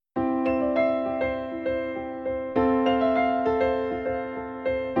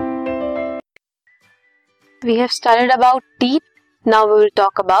We have studied about teeth. Now we will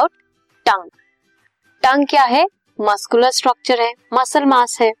talk about tongue. Tongue क्या है? Muscular structure है, muscle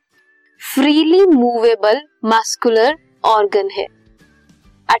mass है, freely movable muscular organ है,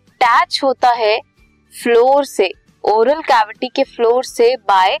 attach होता है फ्लोर से, ओरल कैविटी के फ्लोर से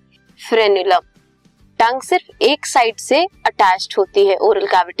बाय फ्रेन्युलम. टंग सिर्फ एक साइड से अटैच्ड होती है ओरल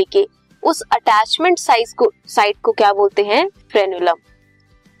कैविटी के, उस अटैचमेंट साइड को क्या बोलते हैं? फ्रेन्युलम.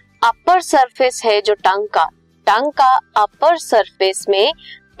 अपर सरफेस है जो टंग का अपर सरफेस में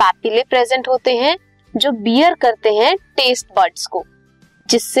पैपिले प्रेजेंट होते हैं जो बियर करते हैं टेस्ट बड्स को,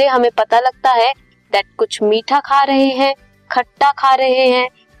 जिससे हमें पता लगता है दैट कुछ मीठा खा रहे हैं, खट्टा खा रहे हैं,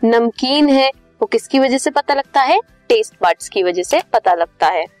 नमकीन है. वो किसकी वजह से पता लगता है? टेस्ट बड्स की वजह से पता लगता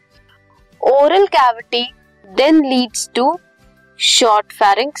है. Oral cavity then leads to short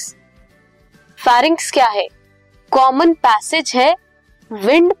pharynx. Pharynx क्या है? कॉमन पैसेज है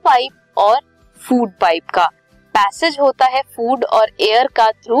विंड पाइप और फूड पाइप का. पैसेज होता है फूड और एयर का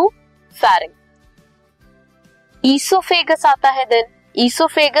थ्रू फेरिंक्स. ईसोफेगस आता है. Then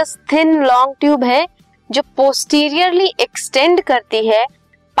oesophagus thin long tube है जो पोस्टीरियरली एक्सटेंड करती है,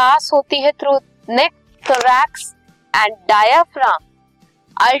 पास होती है through neck, thorax and diaphragm.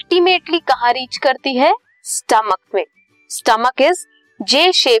 Ultimately कहां रीच करती है? स्टमक में. Stomach is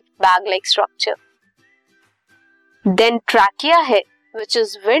J shaped bag like structure. Then trachea है which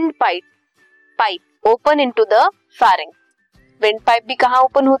is wind pipe open into the pharynx. Wind pipe भी कहाँ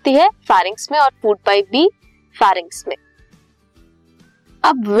ओपन होती है? फारिंक्स में. और फूड पाइप भी फारिंक्स में.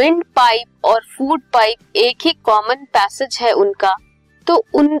 अब विंड पाइप और फूड पाइप एक ही कॉमन पैसेज है उनका, तो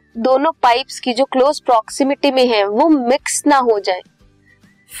उन दोनों पाइप्स की जो क्लोज प्रॉक्सिमिटी में है वो मिक्स ना हो जाए,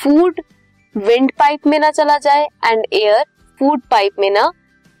 फूड विंड पाइप में ना चला जाए एंड एयर फूड पाइप में ना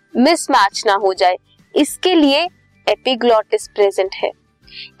मिसमैच ना हो जाए. इसके लिए एपिग्लॉटिस प्रेजेंट है.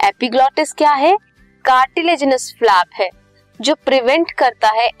 एपिग्लॉटिस क्या है? कार्टिलेजिनस फ्लैप है जो प्रिवेंट करता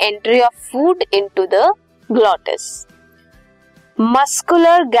है entry of food into the glottis.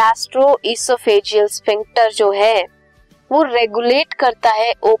 Muscular gastro-oesophageal sphincter जो है वो रेगुलेट करता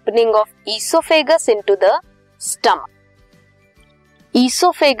है opening of oesophagus into the stomach.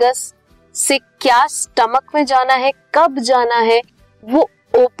 Oesophagus से क्या स्टमक में जाना है, कब जाना है, वो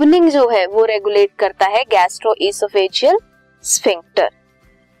ओपनिंग जो है वो रेगुलेट करता है गैस्ट्रोइसोफेजियल स्फिंक्टर.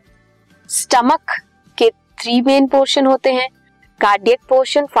 स्टमक के 3 मेन पोर्शन होते हैं: cardiac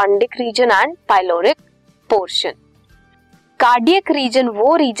portion, fundic reason and pyloric portion. Cardiac reason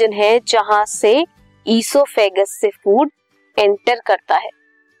वो रीजन है जहां से ईसोफेगस से फूड एंटर करता है.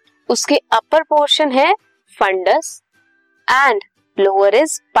 उसके अपर पोर्शन है funds and lower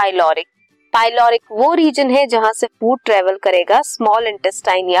is pyloric. Pyloric वो रीजन है जहां से फूड ट्रेवल करेगा स्मॉल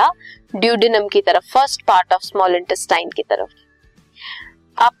इंटेस्टाइन या ड्यूडेनम की तरफ, first part of small intestine की तरफ.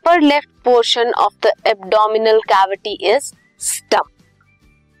 Upper left portion of the abdominal cavity is stomach.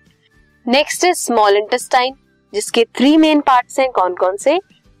 Next is small intestine जिसके 3 मेन पार्ट्स हैं. कौन कौन से?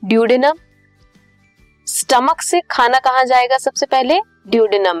 ड्यूडेनम. स्टमक से खाना कहां जाएगा? सबसे पहले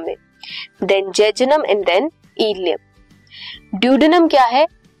ड्यूडेनम में, then jejunum and then ilium. Duodenum क्या है?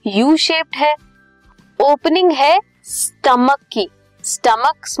 यू शेप्ड है, ओपनिंग है स्टमक की.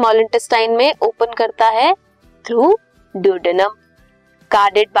 स्टमक स्मॉल इंटेस्टाइन में ओपन करता है through duodenum,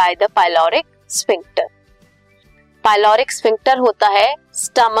 guarded by the pyloric sphincter. Pyloric sphincter होता है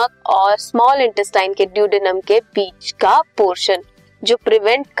स्टमक और स्मॉल इंटेस्टाइन के ड्यूडेनम के बीच का पोर्शन जो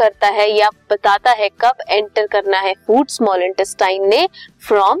प्रिवेंट करता है या बताता है कब एंटर करना है फूड स्मॉल इंटेस्टाइन ने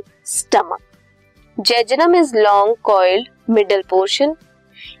from stomach. Jejunum is long coiled middle portion.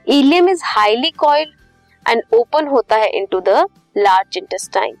 Ileum is highly coiled and open होता है into the large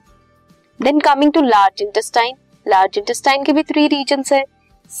intestine. Then coming to large intestine. Large intestine के भी 3 रीजन्स है: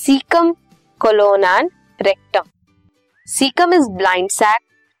 caecum, colon and rectum. Caecum is blind sac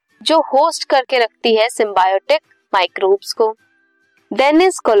जो host करके रखती है symbiotic microbes को. देन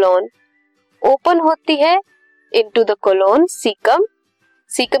इज कोलोन, ओपन होती है into the colon caecum.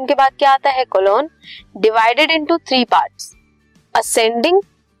 Caecum के बाद क्या आता है? Colon. Divided into 3 parts: ascending,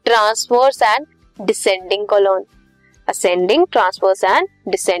 transverse and descending colon. Ascending, transverse and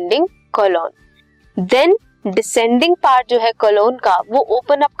descending colon. Then descending part जो है कोलोन का वो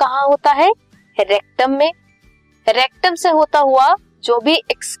ओपन अप कहाँ होता है? रेक्टम में. रेक्टम से होता हुआ जो भी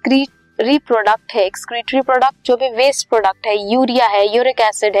एक्सक्रीटरी प्रोडक्ट है, एक्सक्रीटरी प्रोडक्ट जो भी वेस्ट प्रोडक्ट है, यूरिया है, यूरिक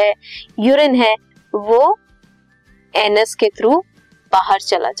एसिड है, यूरिन है, वो एनस के थ्रू बाहर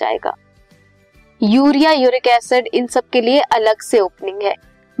चला जाएगा. यूरिया, यूरिक एसिड इन सब के लिए अलग से ओपनिंग है,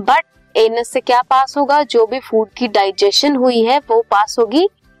 बट एनस से क्या पास होगा? जो भी फूड की डाइजेशन हुई है वो पास होगी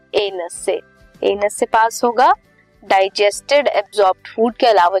एनस से. एनस से पास होगा डाइजेस्टेड एब्जॉर्ब्ड फूड के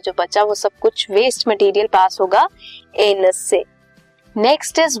अलावा जो बचा वो सब कुछ वेस्ट मटेरियल पास होगा एनस से।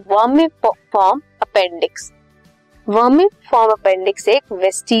 Next is वर्मिफॉर्म appendix. वर्मिफॉर्म अपेंडिक्स एक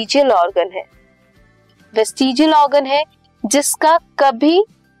वेस्टिजियल ऑर्गन है। वेस्टिजियल ऑर्गन है जिसका कभी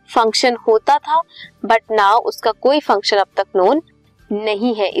फंक्शन होता था बट नाउ उसका कोई फंक्शन अब तक नोन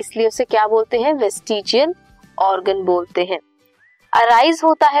नहीं है, इसलिए उसे क्या बोलते हैं? वेस्टिजियल ऑर्गन बोलते हैं। अराइज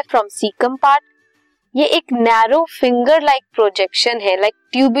होता है फ्रॉम सीकम पार्ट। ये एक नैरो फिंगर लाइक प्रोजेक्शन है, लाइक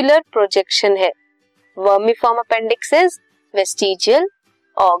ट्यूबुलर प्रोजेक्शन है। वर्मिफॉर्म appendix is vestigial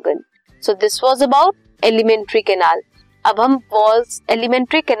organ. So this was about alimentary canal. अब हम वॉल्स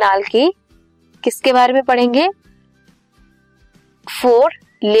एलिमेंट्री कैनाल की किसके बारे में पढ़ेंगे? 4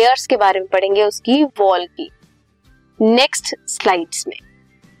 लेयर्स के बारे में पढ़ेंगे, उसकी वॉल की, नेक्स्ट स्लाइड्स में।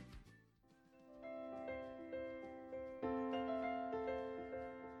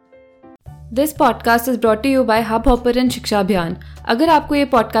 This podcast is brought to you bye hub hopper and शिक्षा अभियान। अगर आपको ये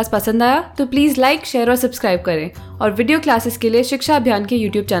पॉडकास्ट पसंद आया तो प्लीज़ लाइक, शेयर और सब्सक्राइब करें और वीडियो क्लासेस के लिए शिक्षा अभियान के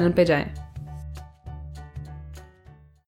यूट्यूब चैनल पर जाएं।